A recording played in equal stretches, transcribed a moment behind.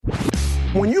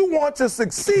When you want to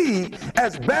succeed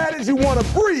as bad as you want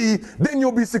to breathe, then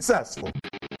you'll be successful.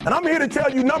 And I'm here to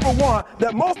tell you, number one,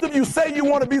 that most of you say you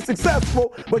want to be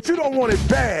successful, but you don't want it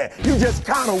bad. You just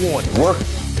kind of want it. Work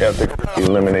ethic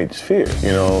eliminates fear,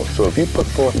 So if you put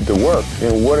forth the work,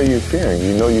 then what are you fearing?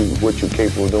 You know what you're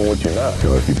capable of doing, what you're not.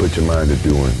 If you put your mind to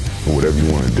doing whatever you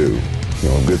want to do,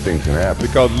 good things can happen.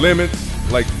 Because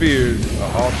limits, like fears,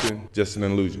 are often just an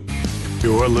illusion.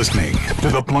 You're listening to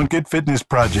the Plunkett Fitness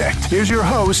Project. Here's your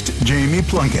host, Jamie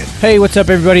Plunkett. Hey, what's up,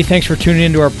 everybody? Thanks for tuning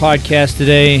into our podcast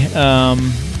today.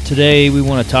 Today we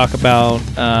want to talk about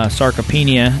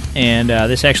sarcopenia, and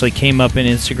this actually came up in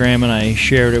Instagram, and I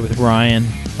shared it with Ryan.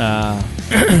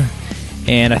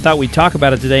 And I thought we'd talk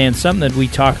about it today, and something that we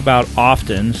talk about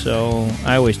often. So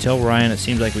I always tell Ryan it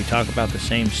seems like we talk about the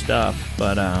same stuff,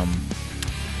 but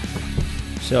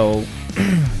so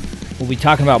we'll be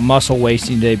talking about muscle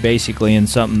wasting today, basically, and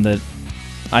something that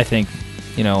I think,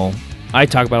 I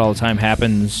talk about all the time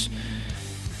happens,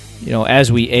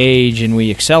 as we age and we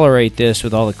accelerate this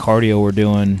with all the cardio we're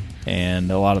doing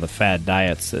and a lot of the fad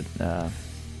diets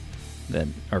that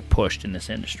are pushed in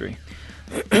this industry.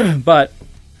 But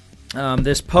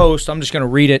this post, I'm just going to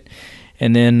read it,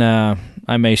 and then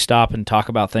I may stop and talk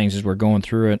about things as we're going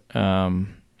through it and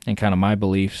kind of my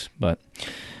beliefs, but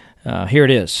here it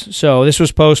is. So this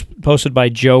was posted by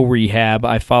Joe Rehab.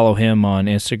 I follow him on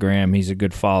Instagram. He's a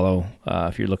good follow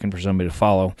if you're looking for somebody to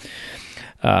follow.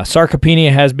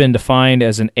 Sarcopenia has been defined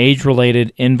as an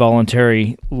age-related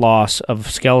involuntary loss of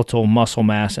skeletal muscle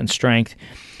mass and strength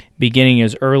beginning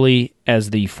as early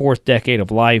as the fourth decade of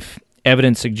life.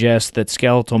 Evidence suggests that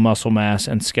skeletal muscle mass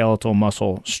and skeletal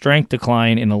muscle strength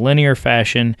decline in a linear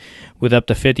fashion, with up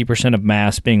to 50% of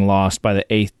mass being lost by the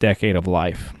eighth decade of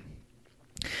life.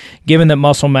 Given that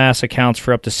muscle mass accounts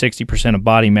for up to 60% of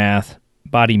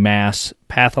body mass,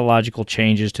 pathological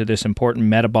changes to this important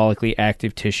metabolically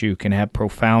active tissue can have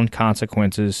profound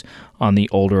consequences on the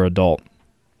older adult.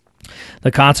 The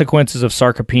consequences of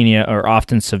sarcopenia are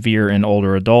often severe in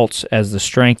older adults, as the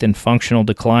strength and functional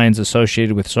declines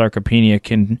associated with sarcopenia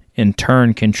can in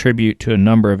turn contribute to a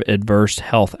number of adverse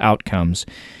health outcomes,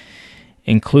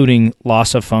 including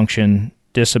loss of function,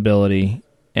 disability,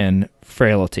 and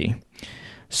frailty.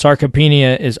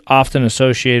 Sarcopenia is often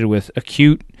associated with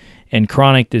acute and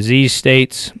chronic disease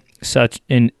states, such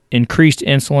as increased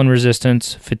insulin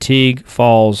resistance, fatigue,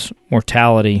 falls,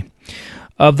 mortality.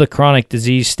 Of the chronic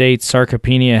disease states,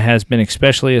 sarcopenia has been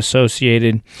especially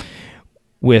associated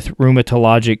with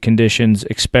rheumatologic conditions,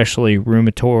 especially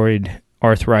rheumatoid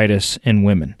arthritis in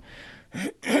women.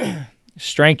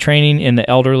 Strength training in the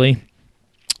elderly,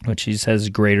 which he says is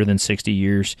greater than 60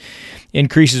 years,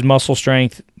 increases muscle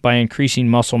strength by increasing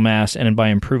muscle mass and by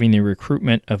improving the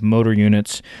recruitment of motor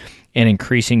units and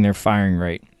increasing their firing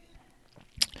rate.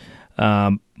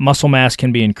 Muscle mass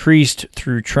can be increased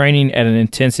through training at an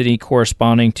intensity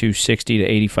corresponding to 60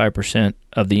 to 85%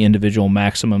 of the individual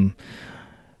maximum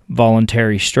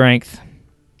voluntary strength.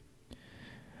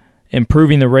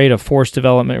 Improving the rate of force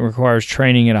development requires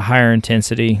training at a higher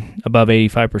intensity, above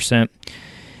 85%.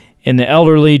 In the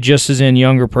elderly, just as in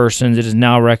younger persons, it is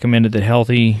now recommended that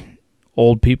healthy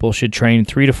old people should train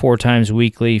 3 to 4 times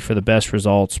weekly for the best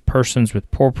results. Persons with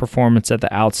poor performance at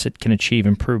the outset can achieve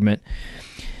improvement.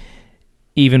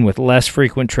 Even with less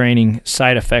frequent training,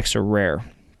 side effects are rare.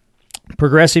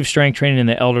 Progressive strength training in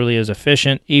the elderly is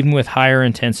efficient, even with higher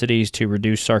intensities, to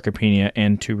reduce sarcopenia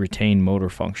and to retain motor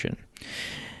function.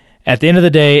 At the end of the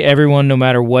day, everyone, no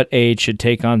matter what age, should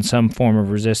take on some form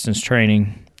of resistance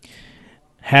training,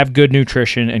 have good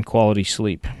nutrition, and quality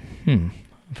sleep.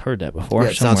 I've heard that before.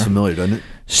 Yeah, it sounds familiar, doesn't it?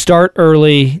 Start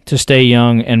early to stay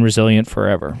young and resilient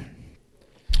forever.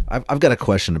 I've got a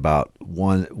question about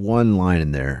one line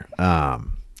in there.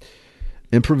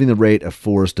 Improving the rate of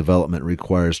force development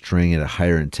requires training at a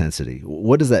higher intensity.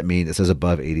 What does that mean? It says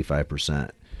above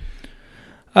 85%.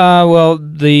 Well,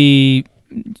 are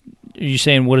you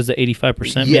saying what is the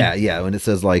 85% mean? Yeah. When it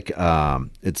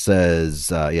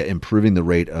says improving the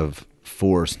rate of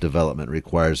force development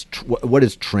requires what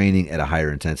is training at a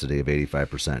higher intensity of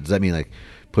 85%? Does that mean like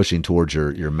pushing towards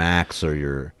your max or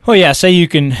your? Oh yeah, say you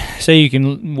can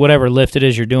whatever lift it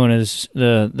is you're doing is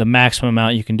the maximum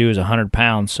amount you can do is 100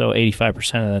 pounds. So 85%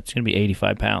 of that's going to be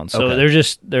 85 pounds. So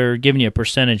Okay. they're giving you a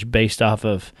percentage based off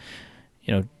of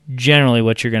generally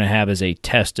what you're going to have is a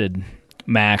tested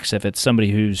max. If it's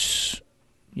somebody who's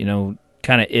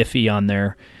kind of iffy on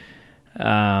their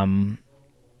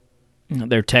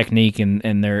technique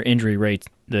and their injury rate,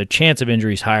 the chance of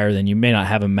injury is higher, then you may not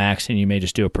have a max and you may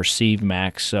just do a perceived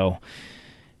max. So,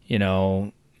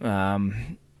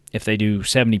 if they do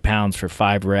 70 pounds for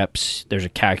 5 reps, there's a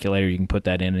calculator. You can put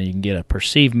that in, and you can get a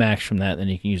perceived max from that. Then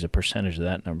you can use a percentage of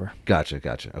that number. Gotcha.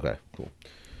 Okay, cool.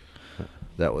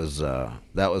 That was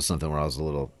something where I was a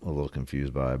little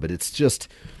confused by, but it's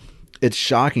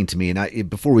shocking to me. And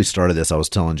before we started this, I was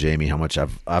telling Jamie how much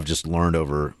I've just learned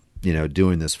over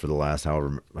doing this for the last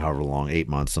however long, 8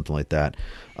 months, something like that.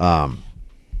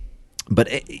 But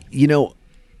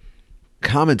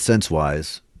common sense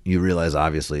wise, you realize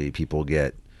obviously people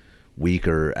get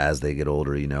weaker as they get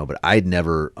older, but I'd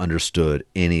never understood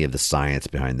any of the science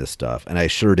behind this stuff. And I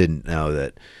sure didn't know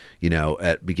that,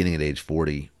 at beginning at age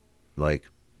 40, like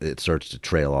it starts to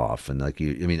trail off. And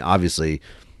obviously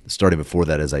starting before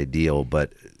that is ideal,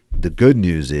 but the good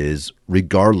news is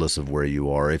regardless of where you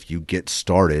are, if you get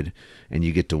started and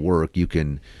you get to work, you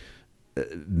can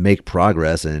make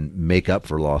progress and make up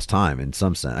for lost time in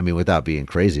some sense. Without being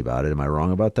crazy about it. Am I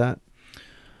wrong about that?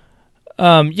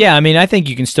 Yeah, I think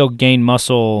you can still gain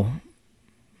muscle.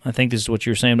 I think this is what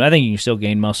you're saying, but I think you can still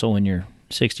gain muscle when you're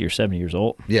 60 or 70 years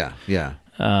old. Yeah.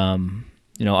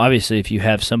 Obviously, if you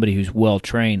have somebody who's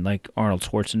well-trained, like Arnold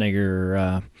Schwarzenegger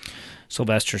or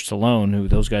Sylvester Stallone, who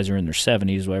those guys are in their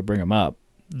 70s, where I bring them up,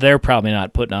 they're probably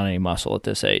not putting on any muscle at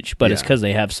this age, but it's because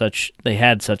they had such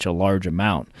a large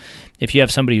amount. If you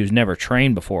have somebody who's never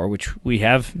trained before, which we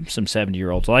have some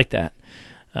 70-year-olds like that,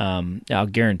 I'll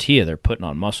guarantee you they're putting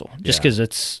on muscle. Just because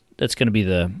that's going to be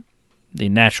the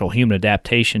natural human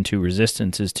adaptation to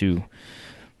resistance is to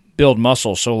build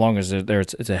muscle so long as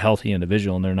it's a healthy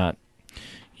individual and they're not,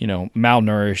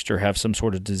 malnourished or have some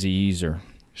sort of disease or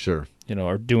sure,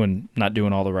 or not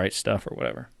doing all the right stuff or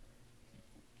whatever.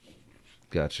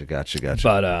 Gotcha. But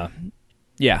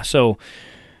so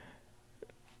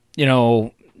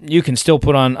you can still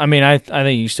put on. I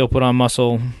think you still put on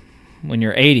muscle when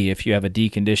you're 80 if you have a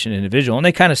deconditioned individual, and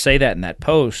they kind of say that in that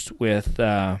post with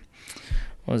what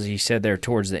was he said there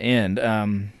towards the end.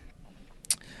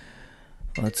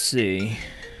 Let's see.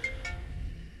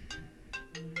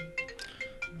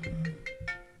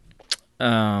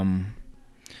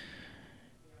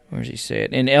 Where does he say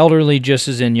it? In elderly, just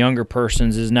as in younger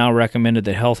persons, it is now recommended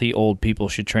that healthy old people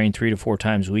should train 3 to 4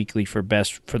 times weekly for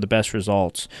the best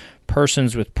results.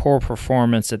 Persons with poor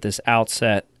performance at the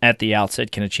outset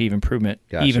can achieve improvement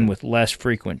even with less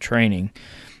frequent training.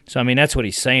 So that's what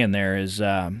he's saying there is,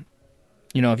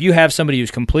 if you have somebody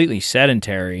who's completely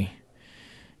sedentary,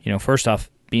 first off,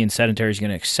 being sedentary is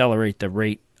going to accelerate the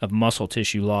rate of muscle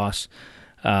tissue loss.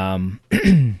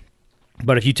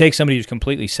 But if you take somebody who's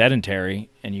completely sedentary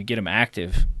and you get them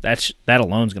active, that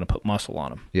alone is going to put muscle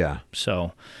on them. Yeah.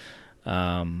 So,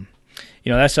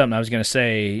 that's something I was going to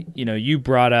say. You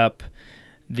brought up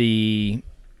the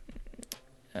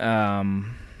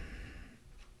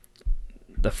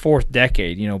fourth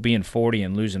decade. Being 40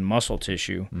 and losing muscle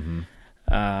tissue.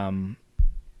 Mm-hmm.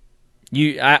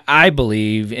 I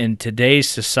believe in today's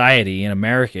society, in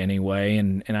America anyway,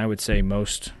 and I would say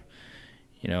most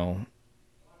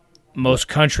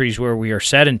countries where we are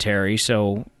sedentary,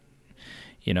 so,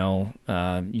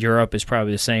 Europe is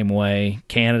probably the same way.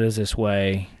 Canada's this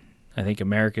way. I think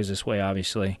America's this way,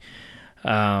 obviously.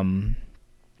 Where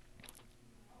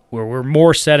we're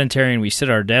more sedentary and we sit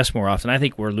at our desk more often, I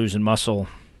think we're losing muscle,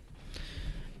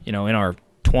 in our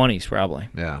 20s probably.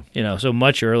 Yeah. So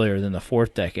much earlier than the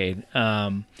fourth decade.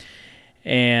 And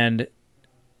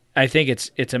I think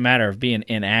it's a matter of being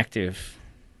inactive,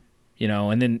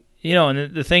 and then,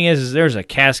 and the thing is there's a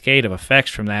cascade of effects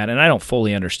from that, and I don't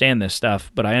fully understand this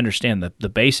stuff, but I understand the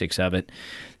basics of it.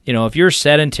 If you're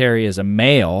sedentary as a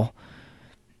male,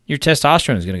 your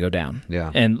testosterone is going to go down.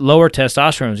 Yeah. And lower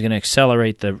testosterone is going to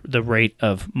accelerate the rate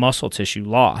of muscle tissue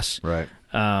loss. Right.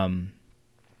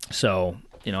 So,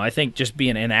 I think just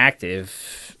being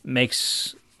inactive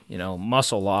makes,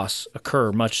 muscle loss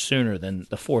occur much sooner than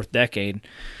the fourth decade.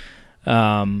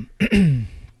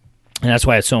 And that's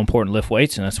why it's so important to lift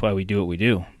weights, and that's why we do what we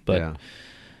do. But,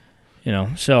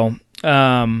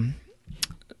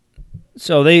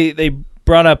 so they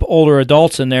brought up older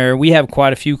adults in there. We have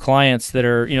quite a few clients that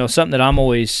are, something that I'm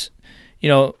always,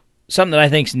 something that I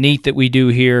think is neat that we do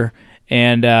here,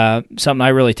 and something I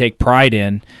really take pride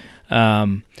in.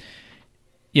 My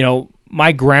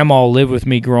grandma lived with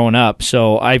me growing up,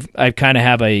 so I kind of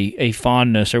have a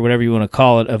fondness, or whatever you want to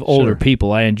call it, of older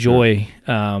people. I enjoy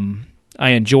I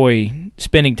enjoy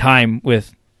spending time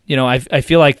with, I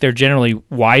feel like they're generally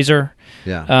wiser,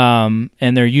 and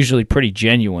they're usually pretty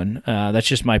genuine. That's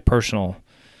just my personal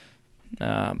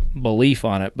belief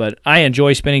on it. But I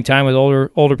enjoy spending time with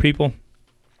older people,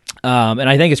 and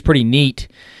I think it's pretty neat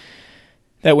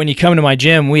that when you come to my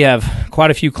gym, we have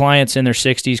quite a few clients in their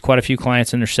 60s, quite a few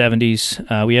clients in their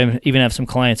 70s. We even have some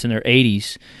clients in their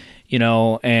 80s,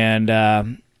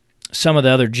 and some of the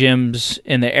other gyms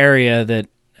in the area that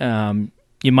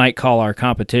you might call our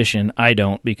competition. I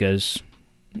don't, because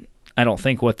I don't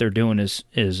think what they're doing is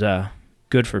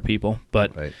good for people,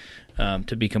 but Right.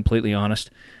 To be completely honest.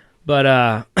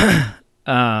 But,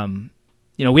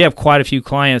 we have quite a few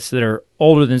clients that are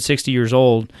older than 60 years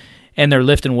old, and they're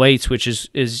lifting weights, which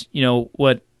is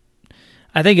what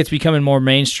I think it's becoming more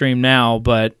mainstream now.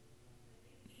 But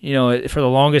for the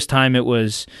longest time, it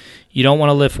was you don't want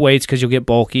to lift weights because you'll get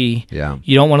bulky. Yeah.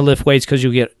 You don't want to lift weights because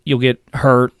you'll get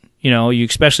hurt. You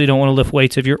especially don't want to lift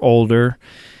weights if you're older,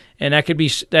 and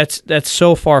that's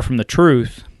so far from the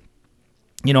truth.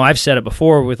 I've said it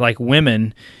before with like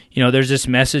women. There's this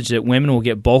message that women will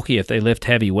get bulky if they lift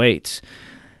heavy weights.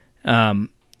 And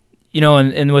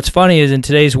what's funny is in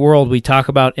today's world, we talk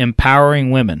about empowering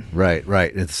women. Right.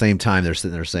 At the same time, they're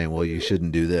sitting there saying, well, you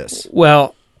shouldn't do this.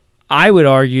 Well, I would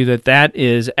argue that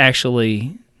is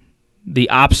actually the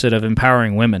opposite of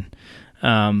empowering women.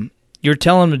 You're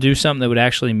telling them to do something that would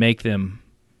actually make them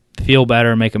feel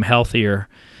better, make them healthier,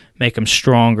 make them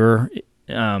stronger.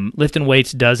 Lifting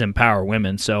weights does empower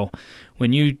women. So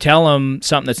when you tell them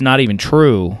something that's not even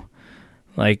true,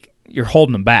 like, you're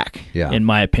holding them back, in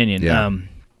my opinion. Yeah.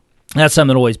 That's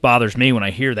something that always bothers me when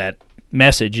I hear that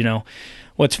message.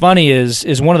 What's funny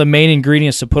is one of the main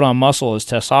ingredients to put on muscle is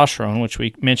testosterone, which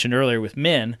we mentioned earlier with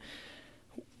men.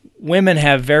 Women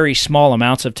have very small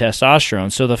amounts of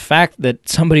testosterone, so the fact that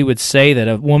somebody would say that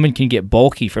a woman can get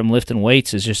bulky from lifting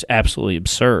weights is just absolutely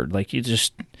absurd. Like, you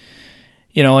just,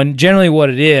 and generally what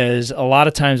it is, a lot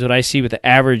of times what I see with the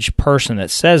average person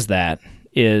that says that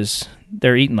is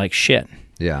they're eating like shit.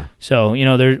 Yeah. So,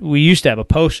 we used to have a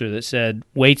poster that said,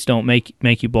 weights don't make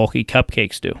you bulky,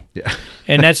 cupcakes do. Yeah.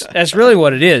 And that's really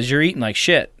what it is. You're eating like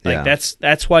shit. Like, Yeah.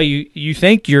 that's why you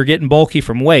think you're getting bulky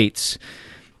from weights.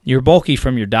 You're bulky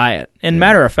from your diet. And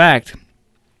matter of fact,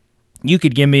 you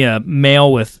could give me a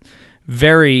male with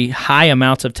very high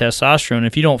amounts of testosterone.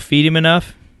 If you don't feed him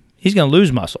enough, he's going to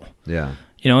lose muscle. Yeah.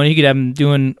 And you could have him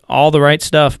doing all the right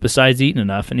stuff besides eating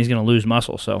enough, and he's going to lose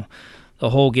muscle. So the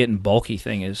whole getting bulky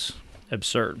thing is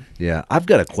absurd. Yeah, I've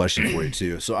got a question for you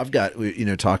too. So I've got,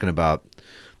 talking about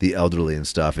the elderly and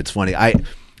stuff. It's funny.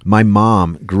 My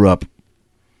mom grew up.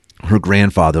 Her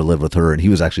grandfather lived with her, and he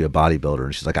was actually a bodybuilder.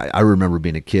 And she's like, I remember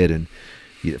being a kid, and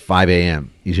at 5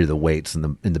 a.m. you hear the weights in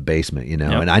the basement, Yep.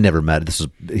 And I never met.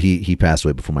 He passed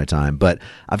away before my time. But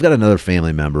I've got another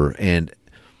family member, and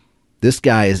this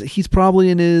guy he's probably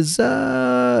in his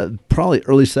probably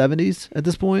early 70s at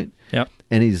this point. Yep.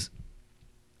 And he's,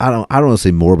 I don't want to say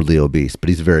morbidly obese, but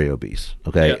he's very obese.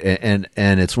 Okay. Yep.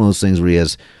 And it's one of those things where he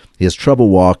has trouble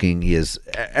walking. He has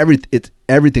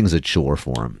everything's a chore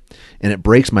for him. And it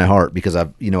breaks my heart because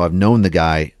I've known the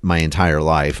guy my entire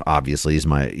life. Obviously he's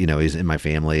he's in my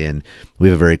family, and we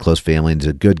have a very close family, and he's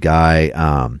a good guy.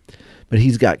 But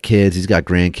he's got kids, he's got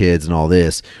grandkids and all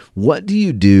this. What do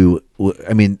you do?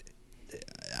 I mean,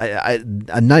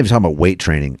 I'm not even talking about weight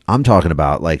training. I'm talking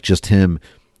about like just him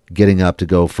getting up to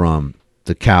go from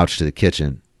the couch to the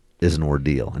kitchen is an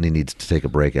ordeal, and he needs to take a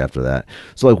break after that.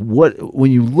 So like,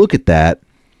 when you look at that,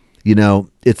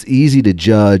 it's easy to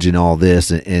judge and all this,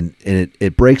 and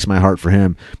it breaks my heart for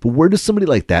him. But where does somebody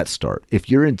like that start? If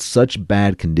you're in such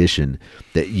bad condition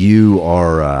that you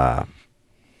are,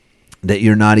 that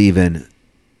you're not even,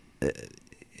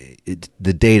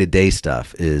 the day-to-day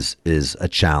stuff is a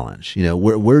challenge.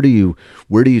 Where do you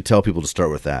tell people to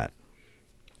start with that?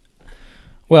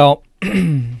 Well,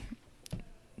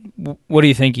 what do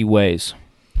you think he weighs?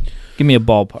 Give me a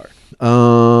ballpark.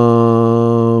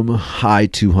 High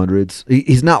 200s.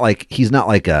 He's not like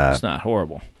a. It's not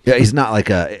horrible. Yeah, he's not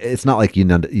like a. It's not like you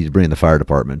bring in the fire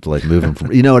department to like move him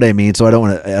from. You know what I mean? So I don't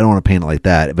want to paint it like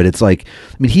that. But it's like,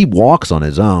 I mean, he walks on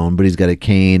his own, but he's got a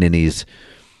cane, and he's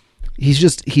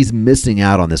missing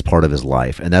out on this part of his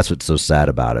life, and that's what's so sad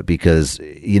about it. Because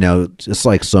just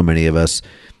like so many of us,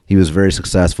 he was very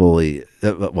successful. He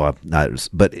had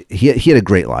a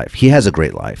great life. He has a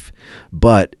great life,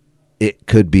 but it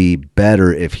could be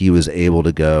better if he was able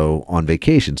to go on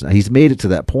vacations. Now, he's made it to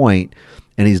that point,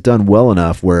 and he's done well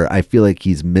enough where I feel like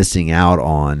he's missing out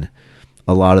on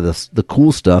a lot of the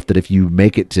cool stuff that if you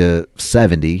make it to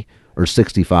 70 or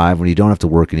 65, when you don't have to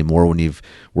work anymore, when you've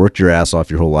worked your ass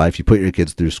off your whole life, you put your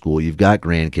kids through school, you've got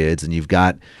grandkids, and you've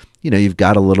got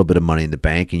a little bit of money in the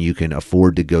bank, and you can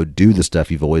afford to go do the stuff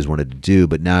you've always wanted to do,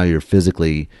 but now you're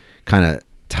physically kind of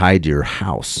tied to your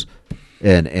house.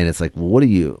 And it's like, well, what do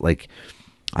you like?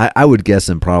 I would guess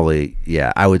him probably,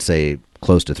 I would say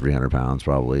close to 300 pounds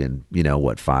probably, and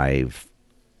 5'8",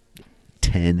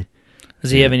 10.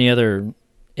 Does he have any other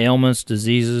ailments,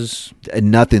 diseases?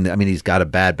 Nothing. I mean, he's got a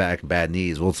bad back and bad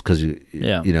knees. Well, it's because you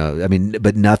know. I mean,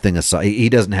 but nothing aside. He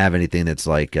doesn't have anything that's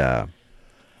like,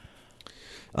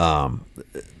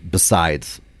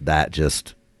 besides that,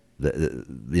 just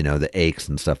the aches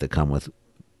and stuff that come with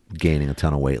gaining a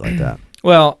ton of weight like that.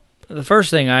 Well, the first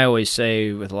thing I always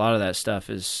say with a lot of that stuff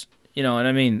is, and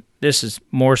I mean, this is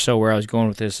more so where I was going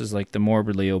with this is like the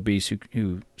morbidly obese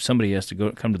who somebody has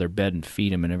to come to their bed and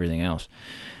feed him and everything else.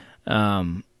 I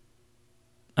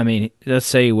mean, let's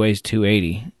say he weighs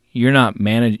 280. You're not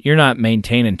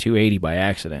maintaining 280 by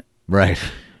accident, right?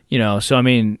 So I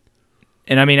mean,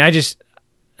 I just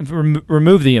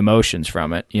remove the emotions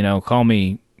from it. Call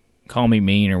me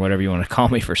mean or whatever you want to call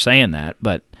me for saying that,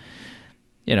 but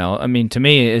I mean, to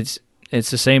me, it's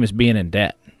the same as being in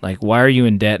debt. Like, why are you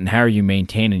in debt, and how are you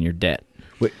maintaining your debt?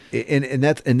 And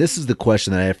this is the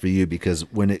question that I have for you, because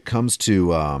when it comes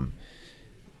to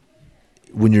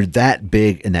when you're that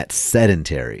big and that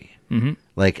sedentary,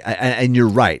 like, and you're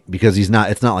right, because he's not.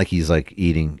 It's not like he's like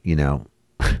eating.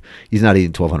 He's not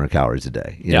eating 1,200 calories a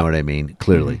day. You know what I mean?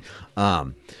 Clearly.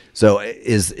 So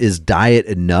is diet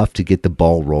enough to get the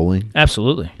ball rolling?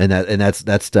 Absolutely. And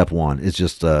that's step one. It's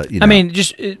just I mean,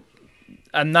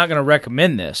 I'm not going to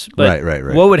recommend this, but right.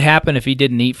 What would happen if he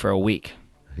didn't eat for a week?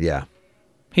 Yeah.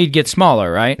 He'd get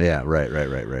smaller, right? Yeah,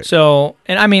 right. So,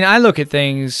 and I mean, I look at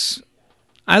things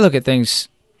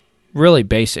really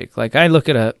basic. Like, I look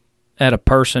at a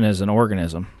person as an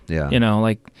organism. Yeah.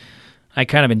 Like, I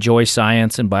kind of enjoy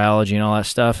science and biology and all that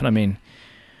stuff, and I mean,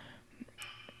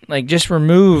 like,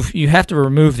 you have to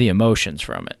remove the emotions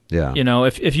from it. Yeah.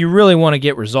 If you really want to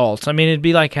get results, I mean, it'd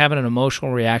be like having an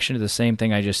emotional reaction to the same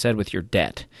thing I just said with your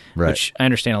debt, which I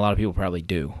understand a lot of people probably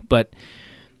do. But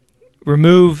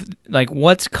remove, like,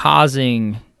 what's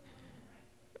causing,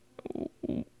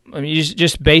 I mean,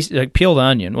 just like peel the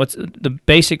onion. What's the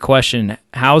basic question?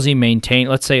 How's he maintain,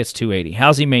 let's say it's 280.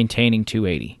 How's he maintaining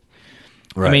 280?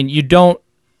 Right. I mean, you don't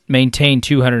maintain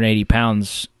 280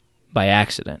 pounds by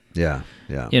accident. Yeah.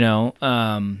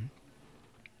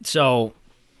 So,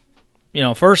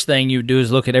 first thing you do is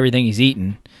look at everything he's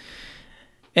eating.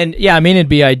 And yeah, I mean, it'd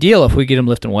be ideal if we get him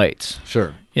lifting weights.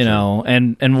 Sure.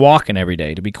 And walking every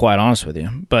day, to be quite honest with you.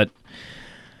 But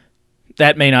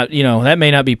that may not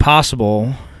be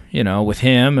possible, with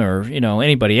him or,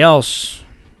 anybody else,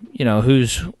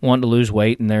 who's wanting to lose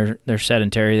weight and they're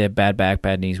sedentary, they have bad back,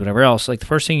 bad knees, whatever else. Like, the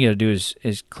first thing you got to do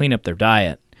is clean up their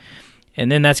diet.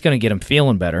 And then that's going to get them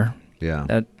feeling better.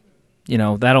 Yeah.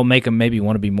 That'll make them maybe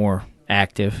want to be more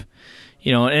active.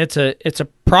 And it's a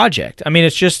project. I mean,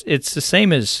 it's the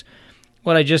same as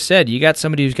what I just said. You got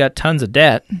somebody who's got tons of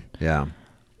debt. Yeah.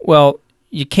 Well,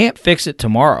 you can't fix it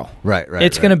tomorrow. Right.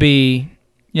 It's going to be,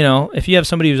 if you have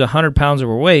somebody who's 100 pounds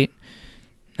overweight,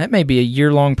 that may be a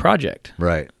year-long project.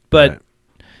 Right. But,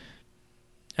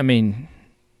 I mean,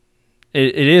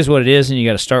 it is what it is, and you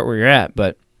got to start where you're at.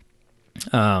 But,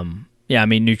 yeah, I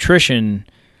mean, nutrition's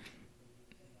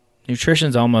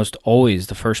almost always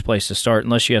the first place to start,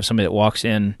 unless you have somebody that walks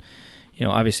in,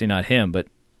 obviously not him, but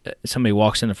somebody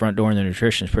walks in the front door and their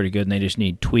nutrition is pretty good and they just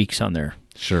need tweaks on their,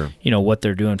 what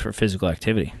they're doing for physical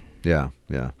activity. Yeah.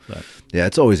 Yeah,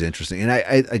 it's always interesting. And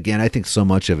I think so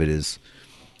much of it is,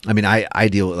 I mean, I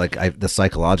deal with the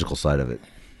psychological side of it.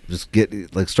 Just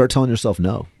start telling yourself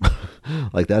no.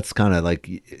 Like, that's kind of like,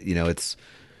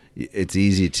 it's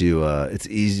easy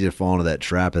to fall into that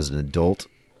trap as an adult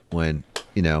when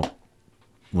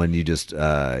you just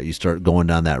you start going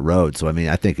down that road. So I mean,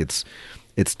 I think it's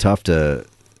tough to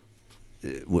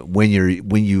when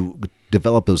you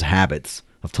develop those habits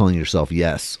of telling yourself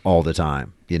yes all the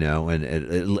time, and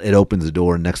it opens the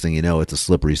door, and next thing you know, it's a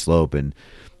slippery slope, and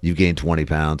you've gained 20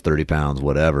 pounds, 30 pounds,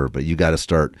 whatever. But you got to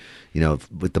start,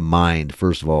 with the mind.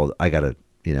 First of all, I got to,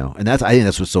 and I think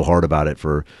that's what's so hard about it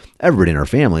for everybody in our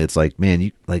family. It's like,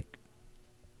 man,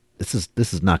 this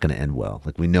is not going to end well.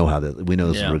 Like, we know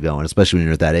this is where we're going, especially when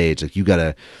you're at that age. Like,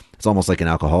 it's almost like an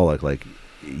alcoholic. Like,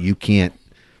 you can't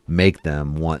make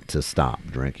them want to stop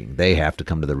drinking. They have to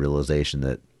come to the realization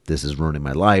that this is ruining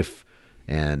my life,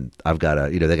 and I've got to,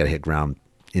 they got to hit ground.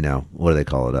 What do they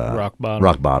call it? Rock bottom.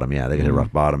 Rock bottom. Yeah, they got to hit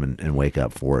rock bottom and wake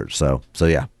up for it. So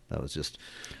yeah, that was just.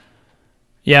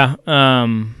 Yeah.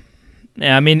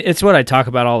 Yeah. I mean, it's what I talk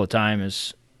about all the time.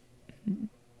 Is,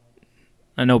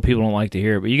 I know people don't like to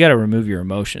hear it, but you got to remove your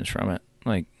emotions from it.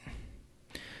 Like,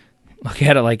 look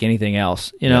at it like anything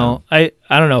else. I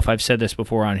don't know if I've said this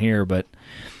before on here, but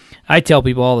I tell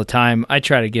people all the time, I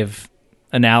try to give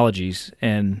analogies,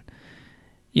 and,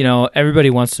 everybody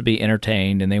wants to be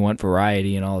entertained and they want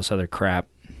variety and all this other crap.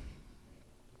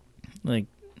 Like,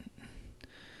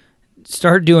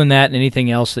 start doing that and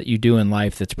anything else that you do in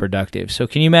life that's productive. So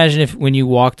can you imagine if when you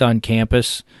walked on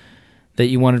campus that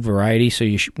you wanted variety, so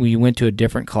you went to a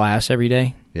different class every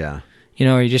day? Yeah.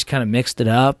 Or you just kind of mixed it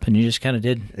up and you just kind of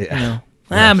did, I'm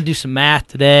going to do some math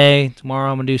today.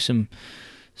 Tomorrow I'm going to do some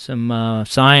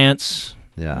science.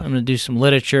 Yeah. I'm going to do some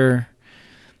literature,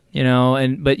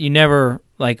 but you never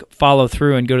like follow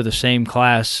through and go to the same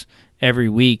class every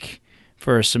week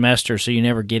for a semester, so you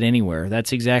never get anywhere.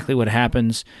 That's exactly what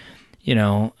happens,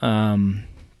 on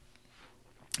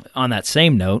that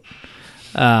same note,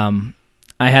 I've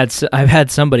had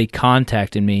somebody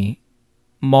contacting me,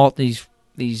 these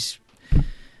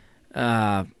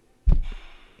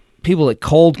people that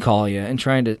cold call you and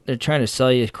they're trying to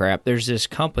sell you crap. There's this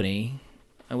company,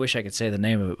 I wish I could say the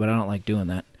name of it, but I don't like doing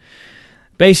that.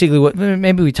 Basically,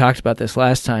 maybe we talked about this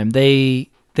last time. They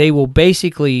will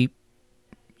basically,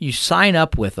 you sign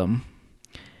up with them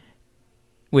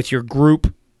with your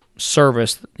group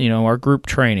service, our group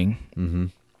training,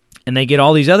 and they get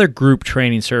all these other group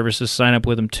training services, sign up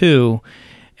with them too,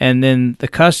 and then the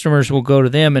customers will go to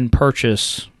them and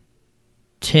purchase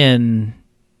 10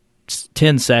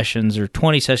 sessions or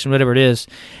 20 sessions, whatever it is,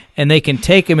 and they can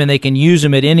take them and they can use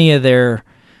them at any of their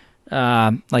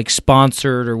like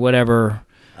sponsored or whatever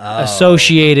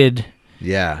associated,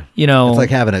 it's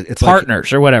like having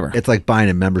partners or whatever. It's like buying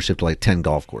a membership to like 10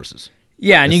 golf courses.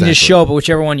 Yeah, and you can just show up at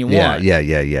whichever one you want.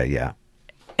 Yeah.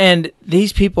 And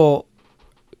these people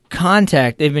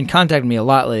they've been contacting me a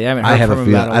lot lately. I haven't heard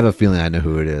from them I have a feeling I know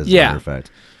who it is. Yeah. As a matter of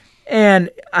fact. And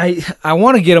I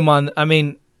want to get them on. I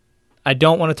mean, I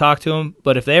don't want to talk to them,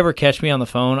 but if they ever catch me on the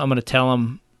phone, I'm going to tell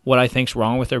them what I think's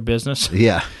wrong with their business.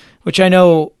 Yeah. Which I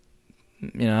know,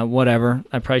 whatever.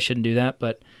 I probably shouldn't do that,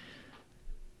 but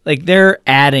like they're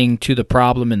adding to the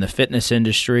problem in the fitness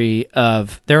industry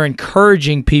of they're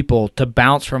encouraging people to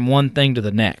bounce from one thing to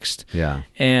the next. Yeah.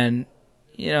 And,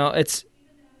 it's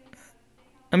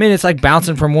like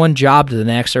bouncing from one job to the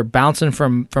next, or bouncing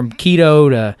from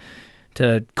keto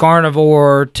to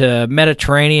carnivore to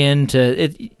Mediterranean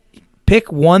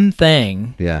pick one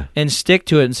thing and stick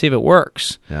to it and see if it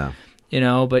works. Yeah.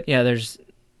 But yeah, I don't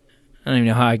even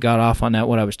know how I got off on that,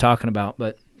 what I was talking about,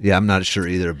 but yeah, I'm not sure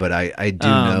either, but I do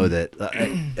know that I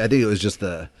think it was just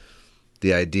the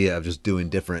idea of just doing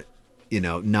different,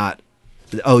 not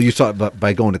you saw it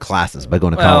by going to classes, by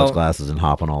going to college classes and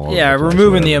hopping all over. Yeah,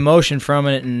 removing the emotion from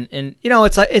it, and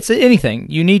it's like it's anything.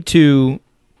 You need to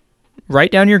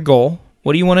write down your goal.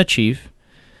 What do you want to achieve?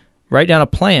 Write down a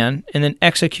plan, and then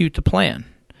execute the plan.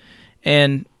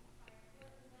 And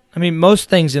most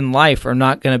things in life are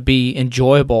not going to be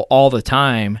enjoyable all the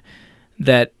time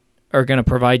that are going to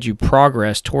provide you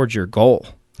progress towards your goal.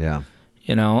 Yeah.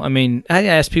 I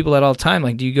ask people that all the time,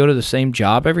 like, do you go to the same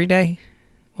job every day?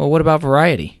 Well, what about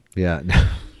variety? Yeah.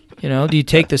 Do you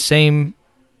take the same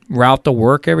route to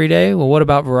work every day? Well, what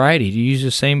about variety? Do you use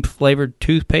the same flavored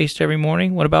toothpaste every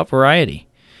morning? What about variety?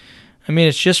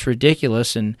 It's just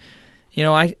ridiculous. And,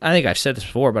 I think I've said this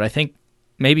before, but I think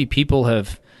maybe people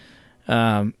have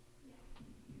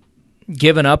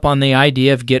given up on the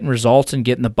idea of getting results and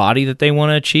getting the body that they want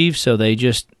to achieve, so they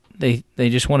just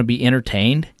want to be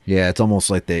entertained. Yeah, it's almost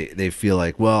like they feel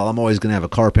like, well, I'm always going to have a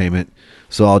car payment,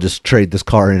 so I'll just trade this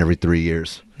car in every 3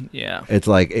 years. Yeah. It's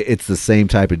like it's the same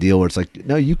type of deal where it's like,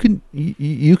 no, you can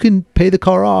pay the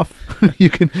car off. you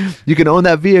can own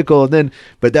that vehicle, and then,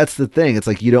 but that's the thing. It's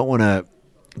like you don't want to.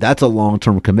 That's a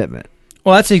long-term commitment.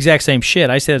 Well, that's the exact same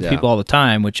shit. I say that to people all the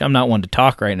time, which I'm not one to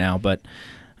talk right now, but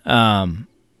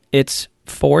it's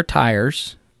 4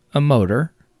 tires, a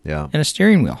motor, and a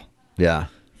steering wheel. Yeah.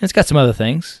 And it's got some other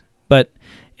things, but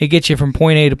it gets you from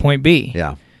point A to point B.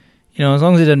 Yeah. As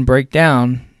long as it doesn't break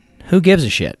down, who gives a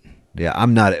shit? Yeah,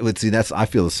 I'm not. See, I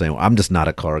feel the same. I'm just not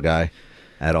a car guy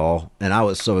at all. And I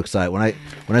was so excited when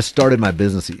I started my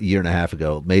business a year and a half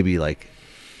ago. Maybe like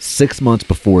 6 months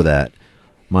before that,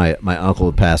 my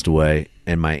uncle had passed away,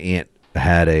 and my aunt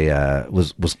had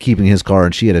was keeping his car,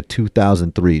 and she had a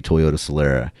 2003 Toyota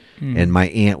Solara, and my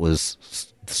aunt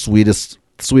was the sweetest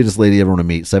lady you ever want to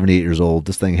meet. 78 years old.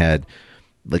 This thing had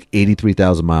like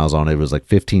 83,000 miles on it. It was like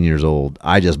 15 years old.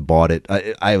 I just bought it.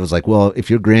 I was like, well, if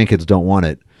your grandkids don't want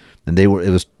it, and they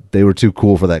were too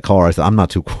cool for that car. I said, I'm not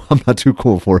too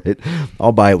cool for it.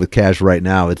 I'll buy it with cash right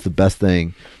now. It's the best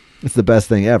thing. It's the best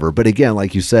thing ever. But again,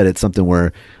 like you said, it's something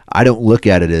where I don't look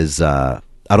at it as a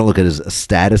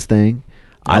status thing.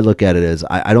 I look at it as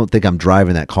I don't think I'm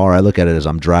driving that car. I look at it as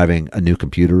I'm driving a new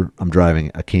computer. I'm driving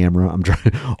a camera. I'm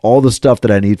driving all the stuff that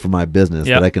I need for my business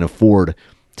that I can afford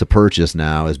to purchase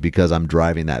now is because I'm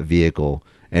driving that vehicle,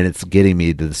 and it's getting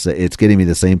me the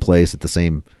same place at the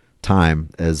same time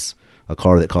as a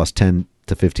car that costs 10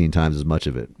 to 15 times as much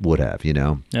of it would have, you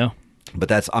know? Yeah.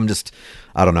 But I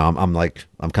don't know. I'm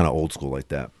kind of old school like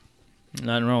that.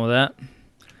 Nothing wrong with that.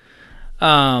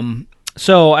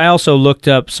 So I also looked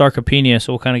up sarcopenia,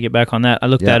 so we'll kind of get back on that. I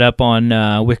looked that up on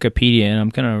Wikipedia, and I'm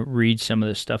going to read some of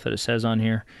the stuff that it says on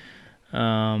here.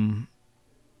 And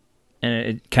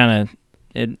it kind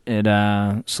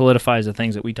of solidifies the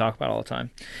things that we talk about all the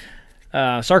time.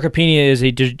 Sarcopenia is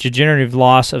a degenerative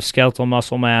loss of skeletal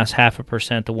muscle mass,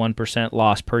 0.5% to 1%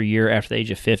 loss per year after the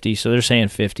age of 50. So they're saying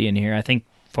 50 in here. I think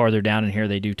farther down in here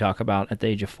they do talk about at the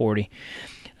age of 40.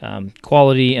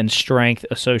 Quality and strength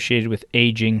associated with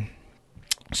aging.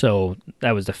 So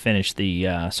that was to finish the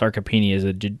sarcopenia is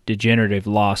a degenerative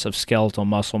loss of skeletal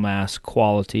muscle mass,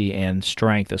 quality, and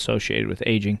strength associated with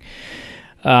aging.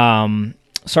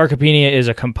 Sarcopenia is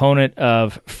a component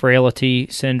of frailty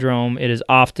syndrome. It is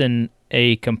often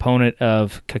a component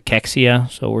of cachexia.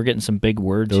 So we're getting some big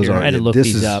words here. I had to look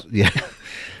these up. Yeah.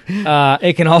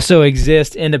 It can also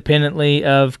exist independently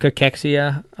of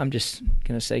cachexia. I'm just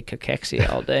going to say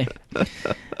cachexia all day.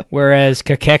 Whereas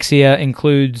cachexia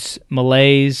includes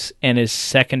malaise and is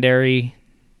secondary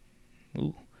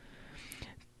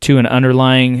to an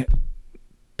underlying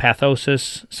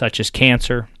pathosis such as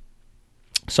cancer.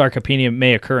 Sarcopenia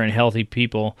may occur in healthy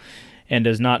people and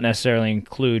does not necessarily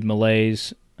include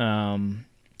malaise.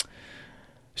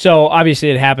 So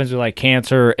obviously it happens with like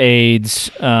cancer,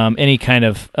 AIDS, any kind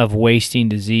of wasting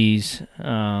disease.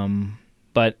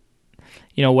 But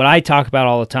you know what I talk about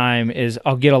all the time is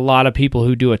I'll get a lot of people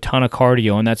who do a ton of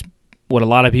cardio, and that's what a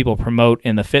lot of people promote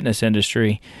in the fitness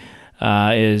industry.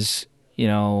 Is you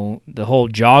know the whole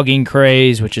jogging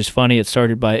craze, which is funny.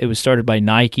 It was started by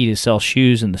Nike to sell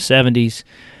shoes in the 70s.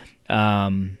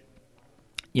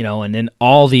 You know, and then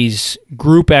all these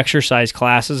group exercise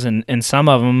classes, and some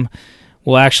of them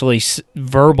will actually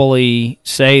verbally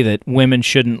say that women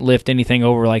shouldn't lift anything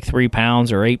over like 3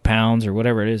 pounds or 8 pounds or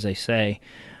whatever it is they say.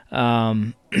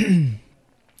 And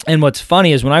what's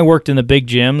funny is when I worked in the big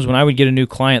gyms, when I would get a new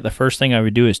client, the first thing I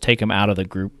would do is take them out of the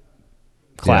group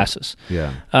classes.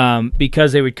 Yeah.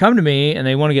 Because they would come to me and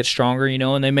they want to get stronger, you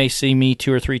know, and they may see me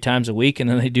 2 or 3 times a week, and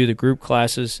then they do the group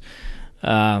classes, you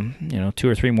know, 2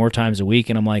 or 3 more times a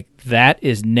week. And I'm like, that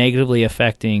is negatively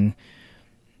affecting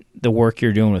the work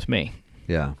you're doing with me.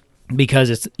 Yeah. Because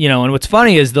it's, you know, and what's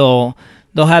funny is they'll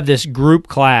have this group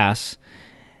class,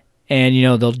 and, you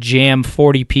know, they'll jam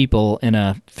 40 people in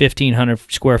a 1,500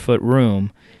 square foot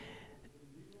room,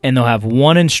 and they'll have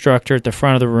one instructor at the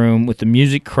front of the room with the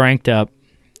music cranked up.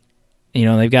 You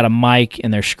know, they've got a mic,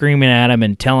 and they're screaming at them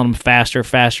and telling them faster,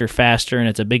 faster, faster, and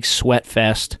it's a big sweat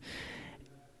fest.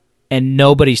 And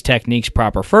nobody's technique's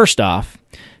proper, first off.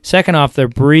 Second off, their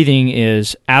breathing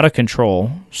is out of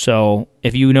control. So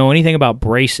if you know anything about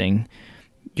bracing,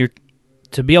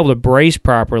 to be able to brace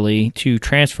properly, to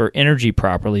transfer energy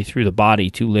properly through the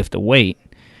body to lift a weight,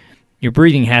 your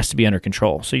breathing has to be under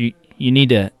control. So you need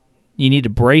to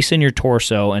brace in your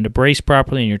torso, and to brace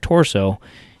properly in your torso,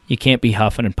 you can't be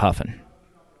huffing and puffing.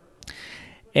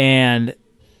 And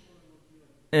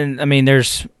I mean,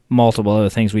 there's multiple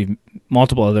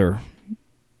other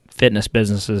fitness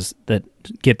businesses that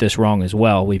get this wrong as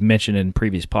well. We've mentioned it in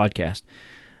previous podcasts.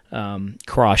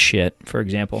 Cross shit, for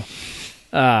example.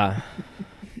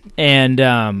 And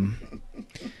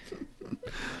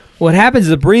what happens is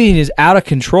the breathing is out of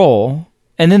control,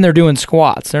 and then they're doing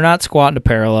squats. They're not squatting to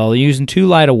parallel. They're using too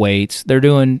light of weights. They're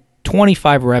doing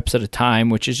 25 reps at a time,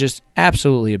 which is just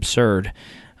absolutely absurd.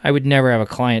 I would never have a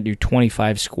client do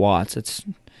 25 squats.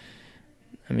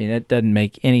 That doesn't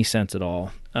make any sense at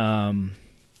all.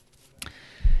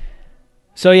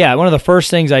 So yeah, one of the first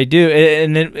things I do,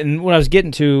 and what I was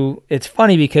getting to, it's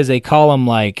funny because they call them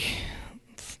like,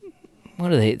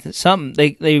 what are they?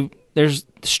 There's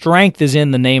strength is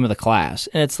in the name of the class,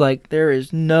 and it's like there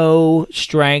is no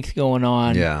strength going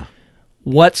on,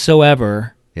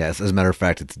 whatsoever. Yeah, as a matter of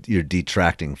fact, you're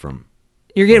detracting from.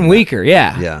 You're getting weaker.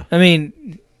 Yeah. Yeah. I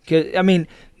mean,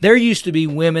 there used to be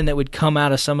women that would come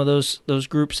out of some of those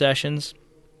group sessions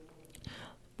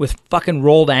with fucking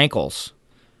rolled ankles.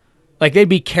 Like they'd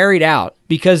be carried out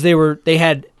because there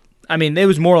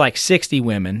was more like 60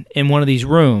 women in one of these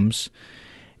rooms,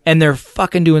 and they're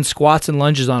fucking doing squats and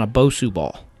lunges on a Bosu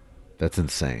ball. That's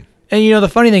insane. And you know, the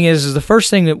funny thing is the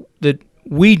first thing that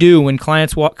we do when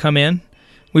clients come in,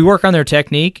 we work on their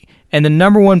technique, and the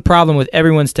number one problem with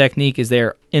everyone's technique is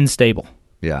they're unstable.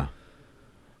 Yeah.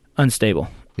 Unstable.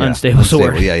 Yeah. Unstable is the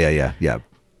word. Yeah.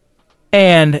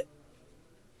 And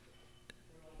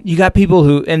you got people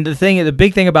who, and the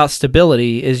big thing about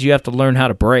stability is you have to learn how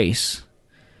to brace.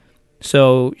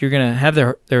 So you're going to have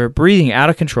their breathing out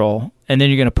of control, and then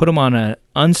you're going to put them on an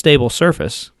unstable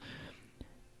surface.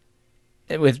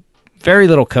 with very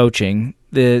little coaching.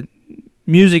 The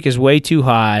music is way too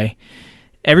high.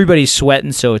 Everybody's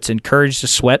sweating, so it's encouraged to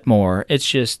sweat more. It's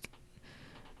just,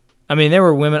 I mean, there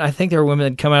were women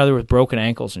that come out of there with broken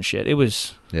ankles and shit. It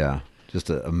was... Yeah, just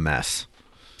a mess.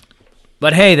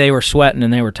 But hey, they were sweating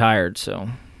and they were tired, so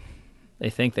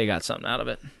they think they got something out of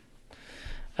it.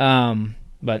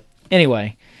 But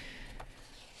anyway,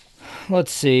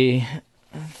 let's see.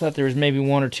 I thought there was maybe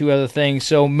one or two other things.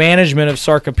 So management of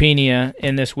sarcopenia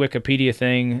in this Wikipedia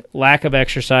thing. Lack of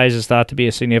exercise is thought to be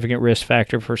a significant risk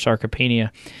factor for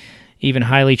sarcopenia. Even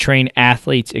highly trained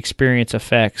athletes experience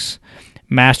effects.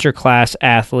 Masterclass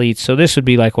athletes. So this would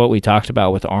be like what we talked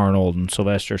about with Arnold and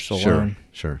Sylvester Stallone.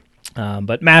 Sure.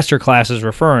 But masterclass is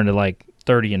referring to like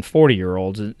 30 and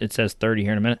 40-year-olds. It says 30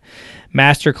 here in a minute.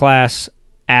 Masterclass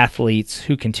athletes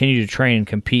who continue to train and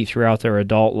compete throughout their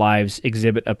adult lives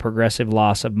exhibit a progressive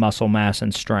loss of muscle mass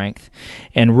and strength,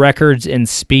 and records in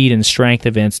speed and strength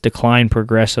events decline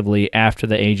progressively after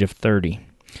the age of 30.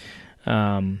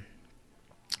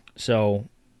 So,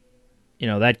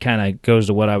 that kind of goes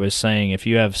to what I was saying. If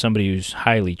you have somebody who's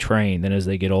highly trained, then as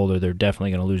they get older, they're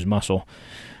definitely going to lose muscle.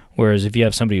 Whereas if you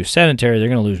have somebody who's sedentary, they're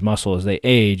going to lose muscle as they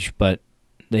age, but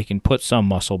they can put some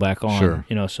muscle back on.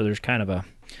 Sure. So there's kind of a...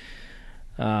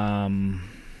 I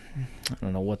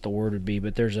don't know what the word would be,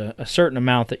 but there's a certain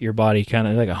amount that your body kind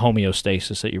of like a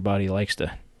homeostasis that your body likes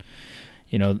to,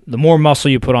 the more muscle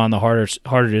you put on, the harder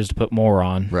it is to put more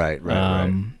on. Right.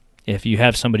 If you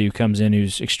have somebody who comes in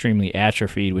who's extremely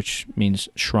atrophied, which means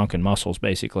shrunken muscles,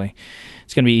 basically,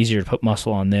 it's going to be easier to put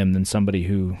muscle on them than somebody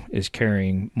who is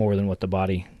carrying more than what the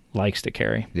body likes to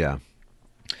carry. Yeah.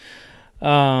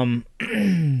 And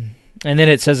then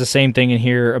it says the same thing in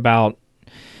here about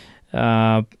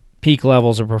peak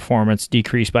levels of performance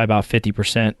decrease by about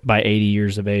 50% by 80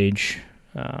 years of age.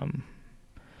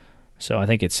 So I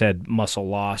think it said muscle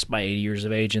loss by 80 years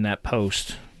of age in that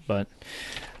post. But,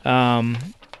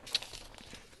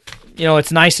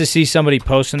 it's nice to see somebody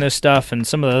posting this stuff and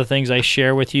some of the other things I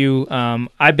share with you.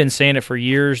 I've been saying it for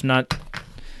years, not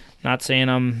saying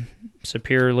I'm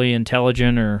superiorly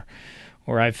intelligent or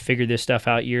I've figured this stuff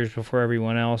out years before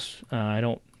everyone else. I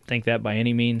don't think that by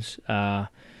any means.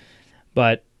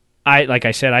 But like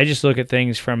I said, I just look at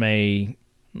things from an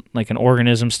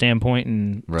organism standpoint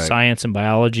and science and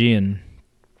biology. And,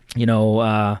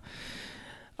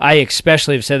 I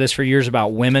especially have said this for years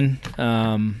about women.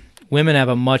 Women have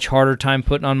a much harder time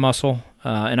putting on muscle.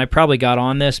 And I probably got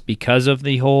on this because of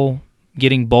the whole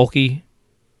getting bulky,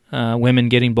 women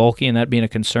getting bulky and that being a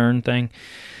concern thing.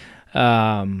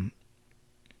 I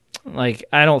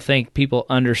don't think people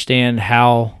understand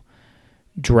how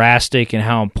drastic and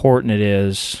how important it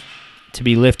is to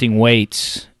be lifting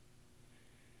weights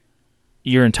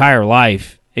your entire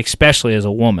life, especially as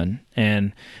a woman.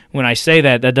 And when I say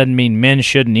that doesn't mean men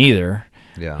shouldn't either.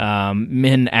 Yeah.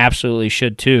 Men absolutely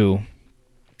should too.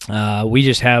 We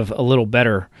just have a little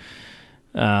better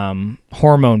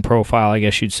hormone profile, I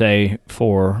guess you'd say,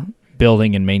 for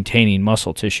building and maintaining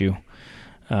muscle tissue.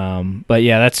 But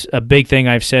yeah, that's a big thing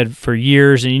I've said for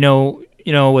years. And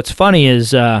what's funny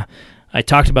is I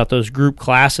talked about those group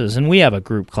classes, and we have a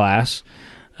group class,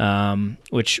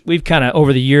 which we've kind of,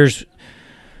 over the years,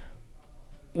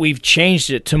 we've changed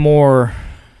it to more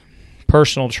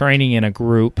personal training in a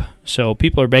group. So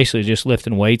people are basically just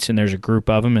lifting weights, and there's a group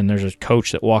of them, and there's a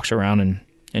coach that walks around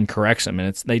and corrects them.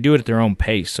 And they do it at their own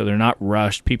pace, so they're not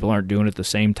rushed. People aren't doing it at the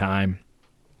same time.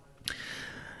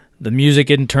 The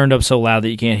music isn't turned up so loud that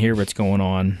you can't hear what's going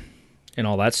on and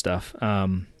all that stuff.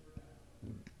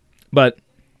 But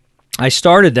I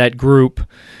started that group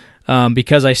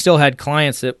because I still had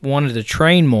clients that wanted to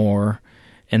train more,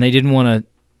 and they didn't want to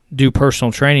do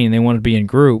personal training, and they wanted to be in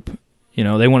group.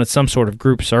 They wanted some sort of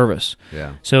group service.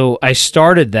 Yeah. So I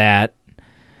started that.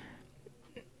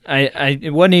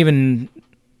 It wasn't even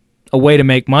a way to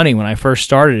make money when I first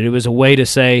started. It was a way to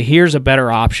say, here's a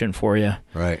better option for you.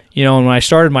 Right. And when I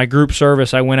started my group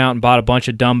service, I went out and bought a bunch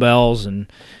of dumbbells, and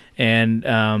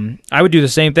I would do the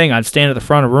same thing. I'd stand at the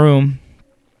front of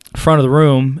the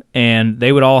room, and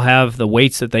they would all have the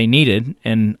weights that they needed.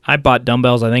 And I bought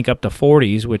dumbbells, I think, up to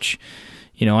 40s, which,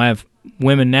 I have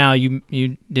women now. You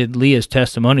did Leah's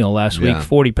testimonial last week.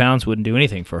 40 pounds wouldn't do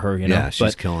anything for her, Yeah,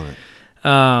 she's killing it.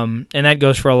 And that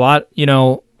goes for a lot.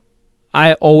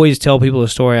 I always tell people the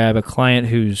story. I have a client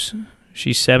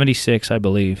she's 76, I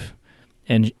believe.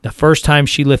 And the first time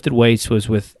she lifted weights was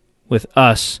with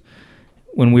us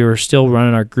when we were still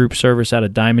running our group service out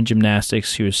of Diamond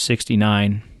Gymnastics. She was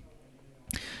 69.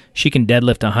 She can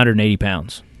deadlift 180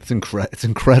 pounds. It's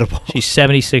incredible. She's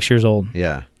 76 years old.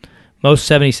 Yeah. Most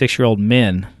 76-year-old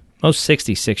men Most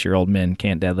 66-year-old men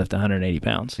can't deadlift 180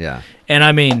 pounds. Yeah. And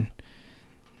I mean,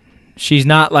 she's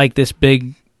not like this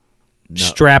big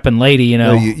strapping lady, you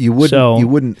know. No, you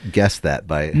wouldn't guess that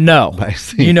by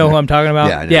seeing you know her. who I'm talking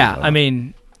about? Yeah, I know. I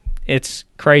mean, it's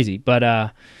crazy,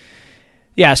 but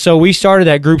yeah. So we started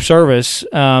that group service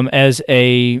as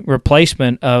a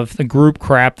replacement of the group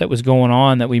crap that was going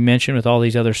on that we mentioned with all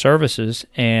these other services,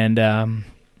 and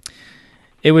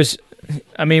it was,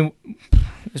 I mean,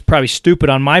 it's probably stupid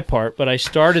on my part, but I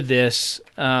started this.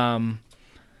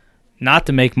 Not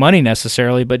to make money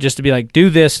necessarily, but just to be like,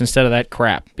 do this instead of that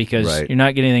crap, because you're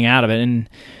not getting anything out of it. And,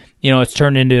 you know, it's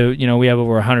turned into, you know, we have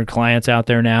over 100 clients out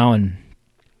there now and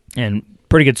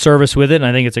pretty good service with it. And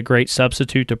I think it's a great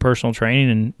substitute to personal training.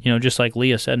 And, you know, just like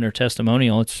Leah said in her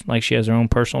testimonial, it's like she has her own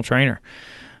personal trainer.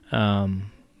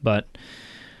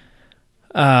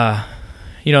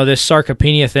 You know, this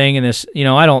sarcopenia thing and this, you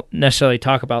know, I don't necessarily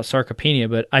talk about sarcopenia,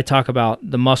 but I talk about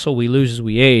the muscle we lose as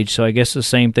we age. So I guess the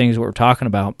same things we're talking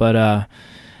about. But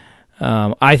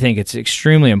I think it's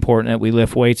extremely important that we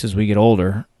lift weights as we get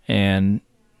older. And,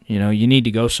 you know, you need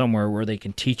to go somewhere where they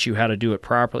can teach you how to do it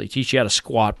properly, teach you how to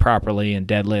squat properly and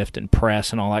deadlift and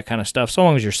press and all that kind of stuff, so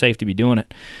long as you're safe to be doing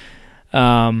it.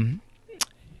 And,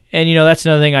 you know, that's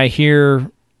another thing I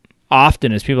hear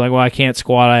often is people are like, well, I can't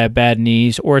squat, I have bad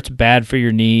knees, or it's bad for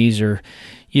your knees, or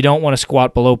you don't want to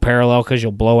squat below parallel because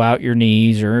you'll blow out your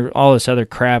knees, or all this other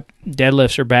crap.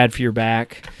 Deadlifts are bad for your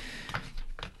back.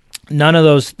 None of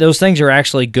those things are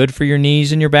actually good for your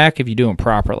knees and your back if you do them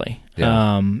properly.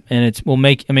 Yeah.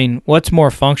 And what's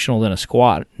more functional than a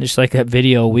squat? Just like that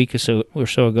video a week or so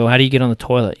ago, how do you get on the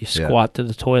toilet? You squat to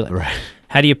the toilet. Right.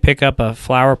 How do you pick up a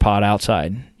flower pot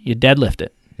outside? You deadlift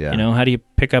it. Yeah. You know, how do you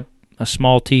pick up a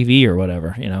small TV or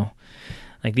whatever, you know?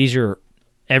 Like, these are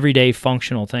everyday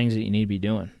functional things that you need to be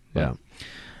doing. Yeah.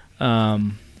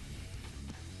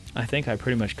 I think I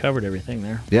pretty much covered everything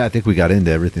there. Yeah, I think we got into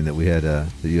everything that we had that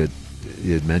you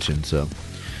had mentioned. So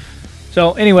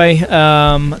anyway,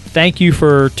 thank you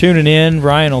for tuning in.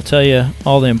 Ryan will tell you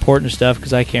all the important stuff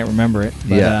because I can't remember it.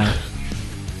 But,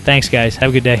 thanks, guys.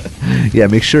 Have a good day. Yeah,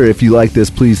 make sure if you like this,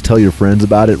 please tell your friends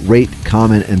about it. Rate,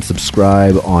 comment, and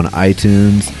subscribe on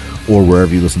iTunes or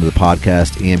wherever you listen to the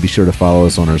podcast. And be sure to follow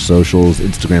us on our socials.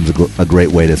 Instagram's a great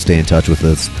way to stay in touch with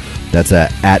us. That's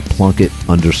at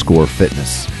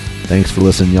 @Plunkett_fitness. Thanks for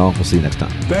listening, y'all. We'll see you next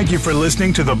time. Thank you for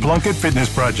listening to the Plunkett Fitness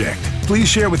Project. Please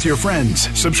share with your friends,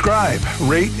 subscribe,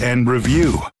 rate, and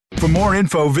review. For more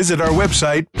info, visit our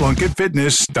website,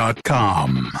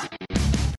 PlunkettFitness.com.